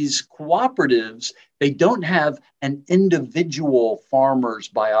these cooperatives, they don't have an individual farmer's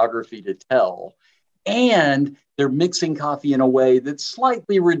biography to tell. And they're mixing coffee in a way that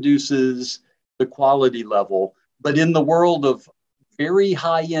slightly reduces the quality level. But in the world of very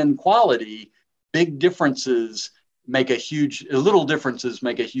high-end quality, big differences little differences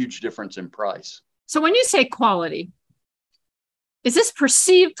make a huge difference in price. So when you say quality, is this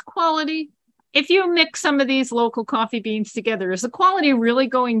perceived quality? If you mix some of these local coffee beans together, is the quality really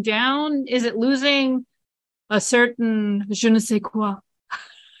going down? Is it losing a certain je ne sais quoi?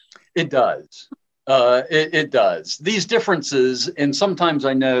 It does. It does. These differences, and sometimes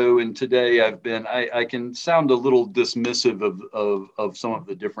I know, and today I can sound a little dismissive of some of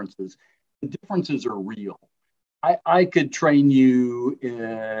the differences. The differences are real. I could train you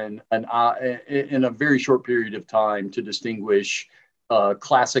in a very short period of time to distinguish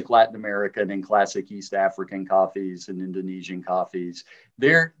classic Latin American and classic East African coffees and Indonesian coffees.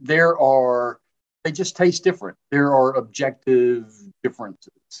 They just taste different. There are objective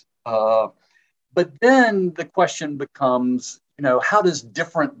differences. But then the question becomes, how does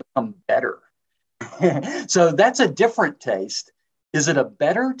different become better? So that's a different taste. Is it a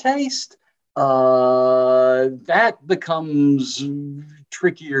better taste? That becomes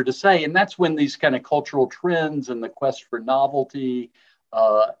trickier to say. And that's when these kind of cultural trends and the quest for novelty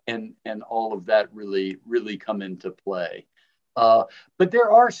and all of that really, really come into play. But there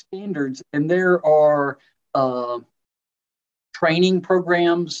are standards, and there are training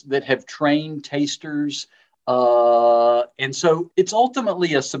programs that have trained tasters. And so it's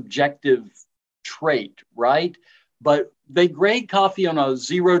ultimately a subjective trait, right? But they grade coffee on a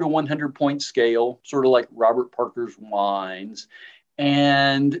 0 to 100 point scale, sort of like Robert Parker's wines,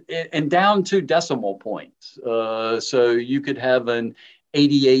 and down to decimal points. So you could have an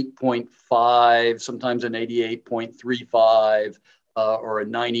 88.5, sometimes an 88.35. or a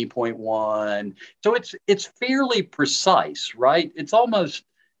 90.1. So it's fairly precise, right? It's almost,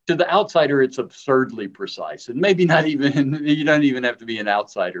 to the outsider, it's absurdly precise. And maybe not even, you don't even have to be an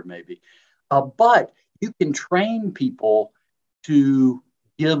outsider, maybe. But you can train people to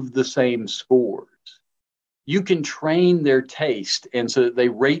give the same scores. You can train their taste, and so that they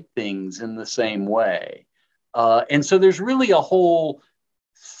rate things in the same way. And so there's really a whole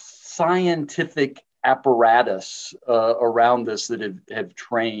scientific apparatus around this that have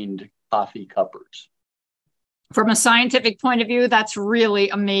trained coffee cuppers. From a scientific point of view, that's really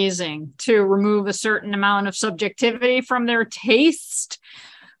amazing to remove a certain amount of subjectivity from their taste.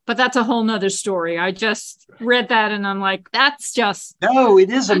 But that's a whole nother story. I just read that and I'm like, that's just. No,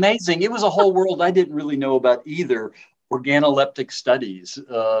 it is amazing. It was a whole world I didn't really know about either. Organoleptic studies,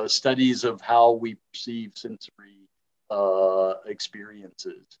 studies of how we perceive sensory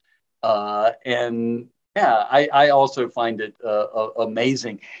experiences. And yeah, I also find it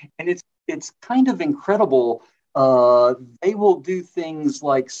amazing. And it's kind of incredible. They will do things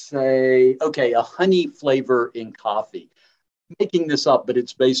like say, okay, a honey flavor in coffee. Making this up, but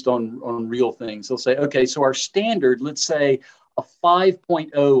it's based on real things. They'll say, okay, so our standard, let's say a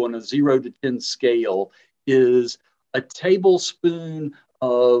 5.0 on a 0 to 10 scale is a tablespoon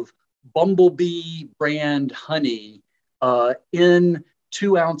of Bumblebee brand honey in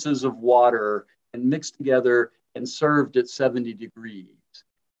 2 ounces of water and mixed together and served at 70 degrees.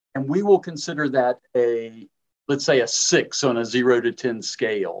 And we will consider that let's say a 6 on a 0 to 10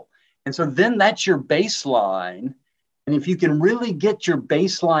 scale. And so then that's your baseline. And if you can really get your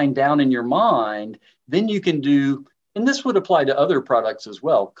baseline down in your mind, then you can do, and this would apply to other products as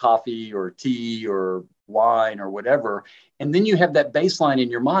well, coffee or tea or wine or whatever. And then you have that baseline in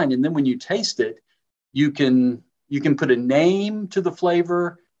your mind. And then when you taste it, you can put a name to the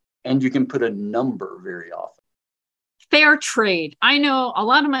flavor and you can put a number very often. Fair trade. I know a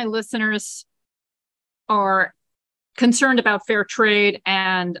lot of my listeners are concerned about fair trade,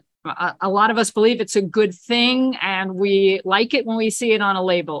 and a lot of us believe it's a good thing and we like it when we see it on a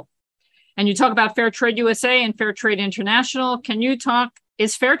label. And you talk about Fair Trade USA and Fair Trade International. Can you talk,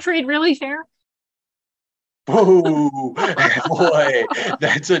 is fair trade really fair? Oh, boy,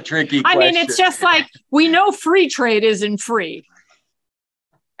 that's a tricky question. I mean, it's just like, we know free trade isn't free.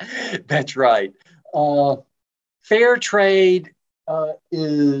 That's right. Fair trade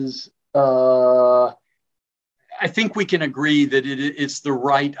is, I think we can agree that it's the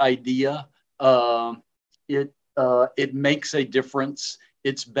right idea. It makes a difference.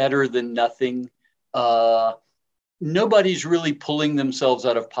 It's better than nothing. Nobody's really pulling themselves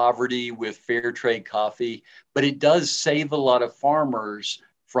out of poverty with fair trade coffee, but it does save a lot of farmers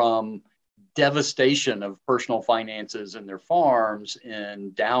from devastation of personal finances in their farms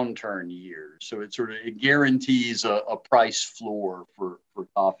in downturn years. So it guarantees a price floor for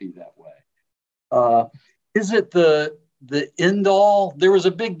coffee that way. Is it the end all? There was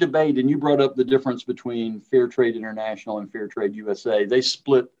a big debate, and you brought up the difference between Fair Trade International and Fair Trade USA. They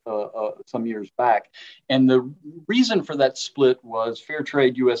split some years back. And the reason for that split was Fair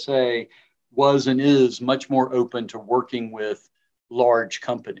Trade USA was and is much more open to working with large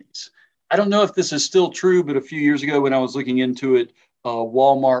companies. I don't know if this is still true, but a few years ago when I was looking into it,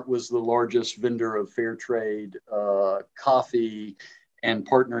 Walmart was the largest vendor of fair trade coffee and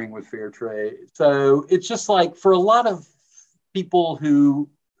partnering with fair trade. So it's just like, for a lot of people who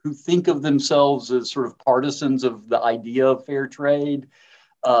think of themselves as sort of partisans of the idea of fair trade,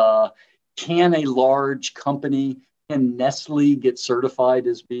 can a large company, can Nestle get certified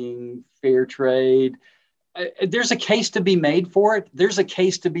as being fair trade? There's a case to be made for it. There's a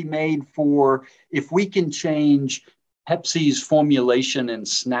case to be made for, if we can change Pepsi's formulation in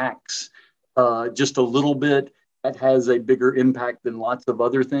snacks just a little bit, that has a bigger impact than lots of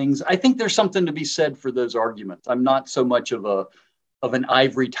other things. I think there's something to be said for those arguments. I'm not so much of an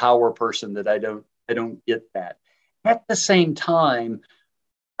ivory tower person that I don't get that. At the same time,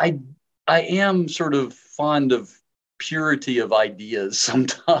 I am sort of fond of purity of ideas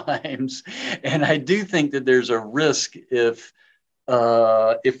sometimes, and I do think that there's a risk if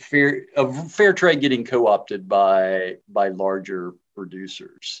fair trade getting co-opted by larger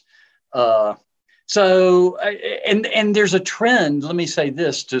producers. And there's a trend, let me say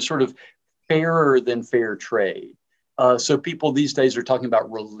this, to sort of fairer than fair trade. So people these days are talking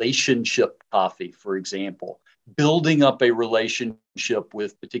about relationship coffee, for example, building up a relationship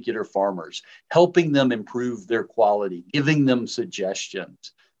with particular farmers, helping them improve their quality, giving them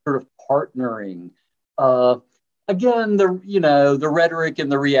suggestions, sort of partnering. Again, the rhetoric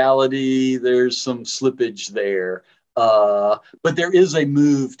and the reality, there's some slippage there. But there is a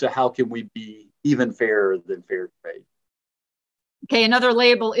move to how can we be even fairer than fair trade. Okay, another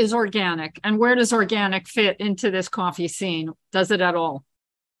label is organic. And where does organic fit into this coffee scene? Does it at all?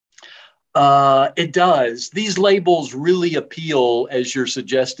 It does. These labels really appeal, as you're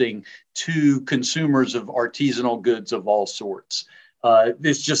suggesting, to consumers of artisanal goods of all sorts.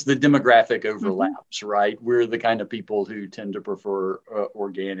 It's just the demographic overlaps, right? We're the kind of people who tend to prefer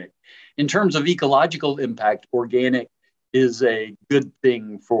organic. In terms of ecological impact, organic is a good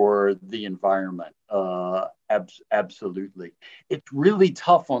thing for the environment. Absolutely. It's really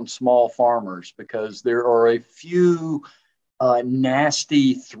tough on small farmers because there are a few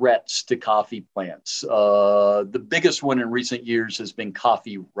nasty threats to coffee plants. The biggest one in recent years has been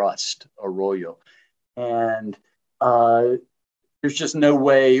coffee rust, arroyo. And there's just no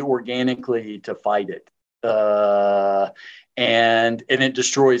way organically to fight it. And it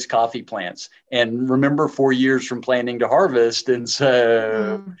destroys coffee plants. And remember, 4 years from planting to harvest. And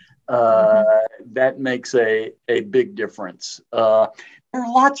so that makes a big difference. There are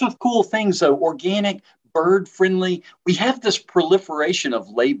lots of cool things, though. Organic, bird friendly. We have this proliferation of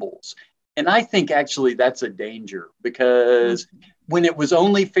labels. And I think actually that's a danger because when it was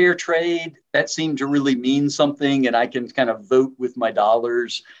only fair trade, that seemed to really mean something. And I can kind of vote with my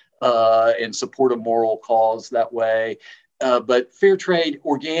dollars and support a moral cause that way. But fair trade,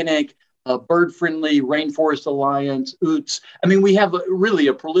 organic, bird friendly, Rainforest Alliance, OOTS. I mean, we have really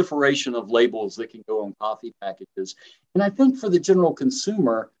a proliferation of labels that can go on coffee packages. And I think for the general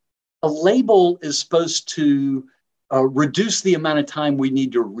consumer, a label is supposed to reduce the amount of time we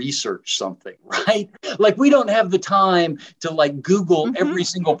need to research something, right? Like we don't have the time to like Google every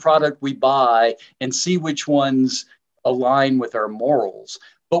single product we buy and see which ones align with our morals.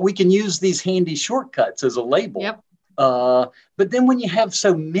 But we can use these handy shortcuts as a label. Yep. But then when you have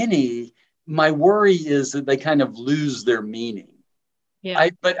so many, my worry is that they kind of lose their meaning. Yeah.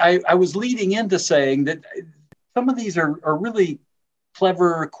 But I was leading into saying that some of these are really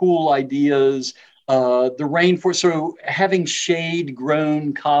clever, cool ideas. The rainforest, so having shade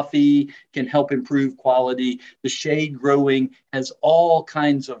grown coffee can help improve quality. The shade growing has all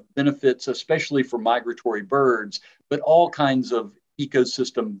kinds of benefits, especially for migratory birds, but all kinds of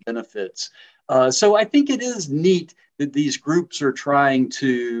ecosystem benefits. So I think it is neat that these groups are trying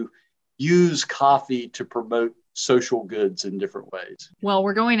to use coffee to promote social goods in different ways. Well,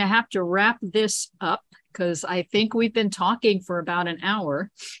 we're going to have to wrap this up because I think we've been talking for about an hour.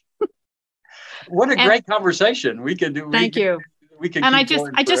 What a great conversation. We could do. Thank you. We could. And I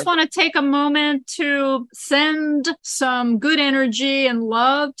just want to take a moment to send some good energy and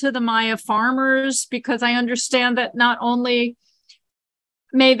love to the Maya farmers, because I understand that not only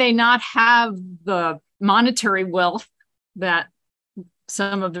may they not have the monetary wealth that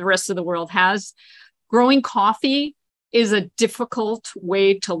some of the rest of the world has, growing coffee is a difficult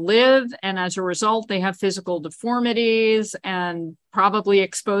way to live. And as a result, they have physical deformities, and probably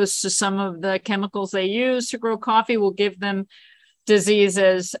exposed to some of the chemicals they use to grow coffee will give them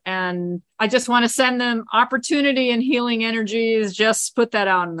diseases. And I just want to send them opportunity and healing energies. Just put that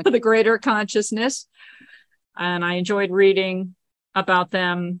out in the greater consciousness. And I enjoyed reading about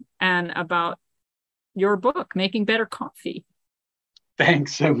them and about your book, Making Better Coffee.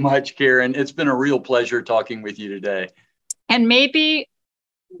 Thanks so much, Karen. It's been a real pleasure talking with you today. And maybe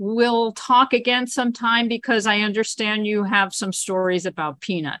we'll talk again sometime, because I understand you have some stories about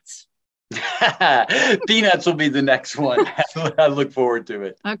peanuts. Peanuts will be the next one. I look forward to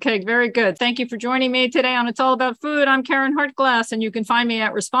it. Okay, very good. Thank you for joining me today on It's All About Food. I'm Karen Hartglass, and you can find me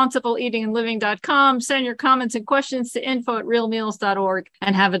at responsibleeatingandliving.com. Send your comments and questions to info@realmeals.org,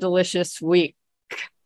 and have a delicious week.